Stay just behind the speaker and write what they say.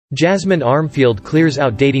Jasmine Armfield clears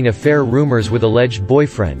out dating affair rumors with alleged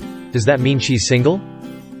boyfriend. Does that mean she's single?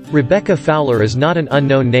 Rebecca Fowler is not an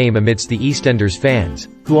unknown name amidst the EastEnders fans,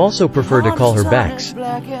 who also prefer to call her Bex.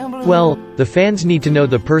 Well, the fans need to know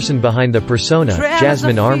the person behind the persona,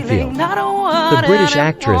 Jasmine Armfield. The British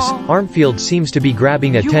actress, Armfield seems to be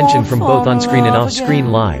grabbing attention from both on-screen and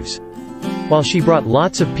off-screen lives. While she brought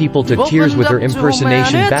lots of people to tears with her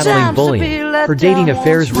impersonation battling bullying, her dating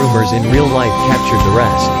affairs rumors in real life captured the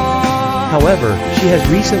rest. However, she has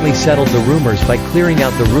recently settled the rumors by clearing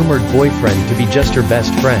out the rumored boyfriend to be just her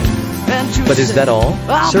best friend. But is that all?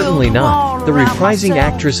 Certainly not. The reprising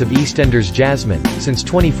actress of EastEnders Jasmine, since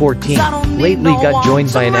 2014, lately got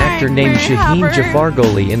joined by an actor named Shaheen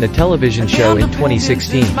Jafargholi in the television show in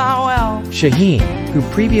 2016. Shaheen, who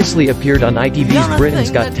previously appeared on ITV's Britain's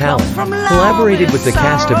Got Talent, collaborated with the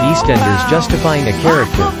cast of EastEnders justifying a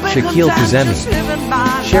character, Shaheen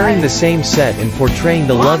Jafargholi. Sharing the same set and portraying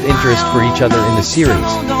the love interest for each other in the series,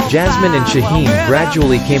 Jasmine and Shaheen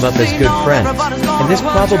gradually came up as good friends, and this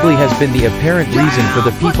probably has been the apparent reason for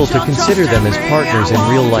the people to consider them as partners in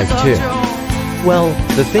real life too. Well,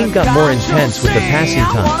 the thing got more intense with the passing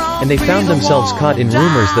time, and they found themselves caught in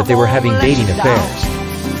rumors that they were having dating affairs.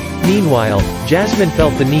 Meanwhile, Jasmine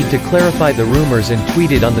felt the need to clarify the rumors and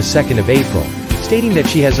tweeted on the 2nd of April, stating that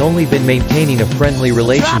she has only been maintaining a friendly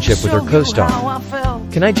relationship with her co-star.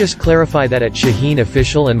 Can I just clarify that at Shaheen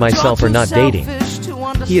Official and myself are not dating?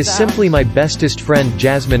 He is simply my bestest friend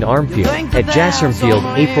Jasmine Armfield, at Jasmine,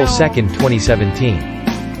 April 2, 2017.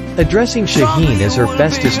 Addressing Shaheen as her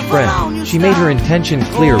bestest friend, she made her intention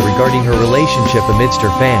clear regarding her relationship amidst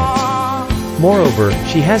her fans. Moreover,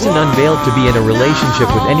 she hasn't unveiled to be in a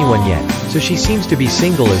relationship with anyone yet, so she seems to be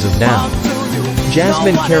single as of now.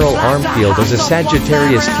 Jasmine Carol Armfield is a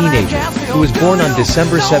Sagittarius teenager, who was born on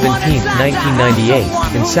December 17, 1998,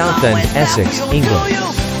 in Southend, Essex, England.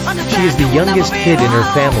 She is the youngest kid in her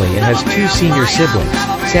family and has two senior siblings,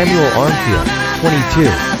 Samuel Armfield,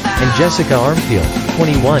 22, and Jessica Armfield,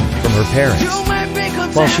 21, from her parents.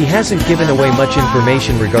 While she hasn't given away much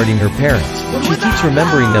information regarding her parents, she keeps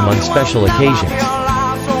remembering them on special occasions.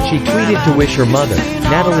 She tweeted to wish her mother,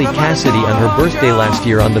 Natalie Cassidy, on her birthday last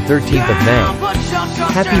year on the 13th of May.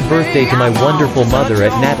 Happy birthday to my wonderful mother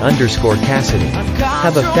at Nat_Cassidy.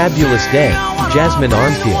 Have a fabulous day, Jasmine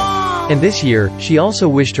Armfield. And this year, she also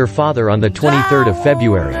wished her father on the 23rd of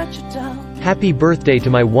February. Happy birthday to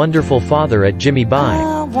my wonderful father at Jimmy Bye.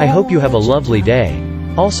 I hope you have a lovely day.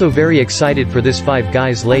 Also very excited for this 5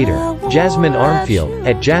 guys later, Jasmine Armfield,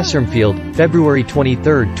 at Jasmine, February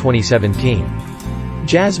 23, 2017.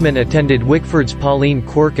 Jasmine attended Wickford's Pauline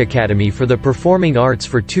Quirke Academy for the Performing Arts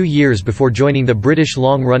for 2 years before joining the British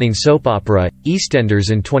long-running soap opera,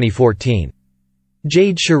 EastEnders in 2014.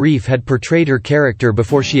 Jade Sharif had portrayed her character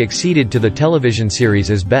before she acceded to the television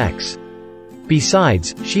series as Bex.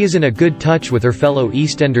 Besides, she is in a good touch with her fellow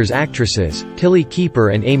EastEnders actresses, Tilly Keeper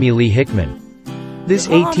and Amy Lee Hickman. This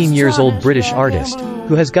 18-years-old British artist,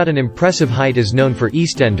 who has got an impressive height, is known for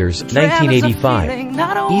EastEnders, 1985,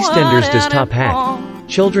 EastEnders Does Top Hat,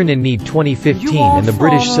 Children in Need 2015 and the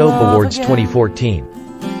British Soap Awards 2014.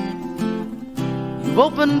 You've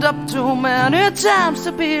opened up too many times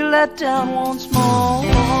to be let down once more.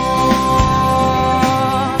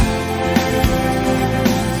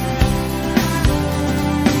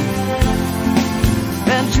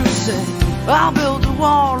 And you say, I'll build a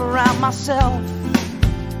wall around myself,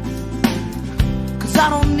 'cause I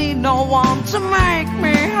don't need no one to make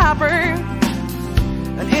me happy,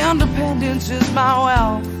 and independence is my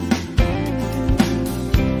wealth.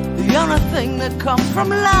 The only thing that comes from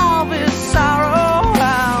love is sorrow.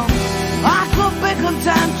 I could be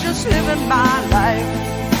content just living my life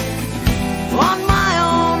on my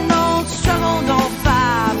own, no struggle, no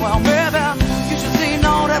fight. Well, baby, you should see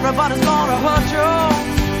not everybody's gonna hurt you.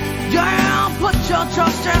 Yeah, put your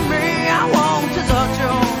trust in me, I won't desert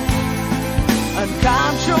you. And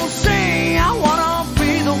can't you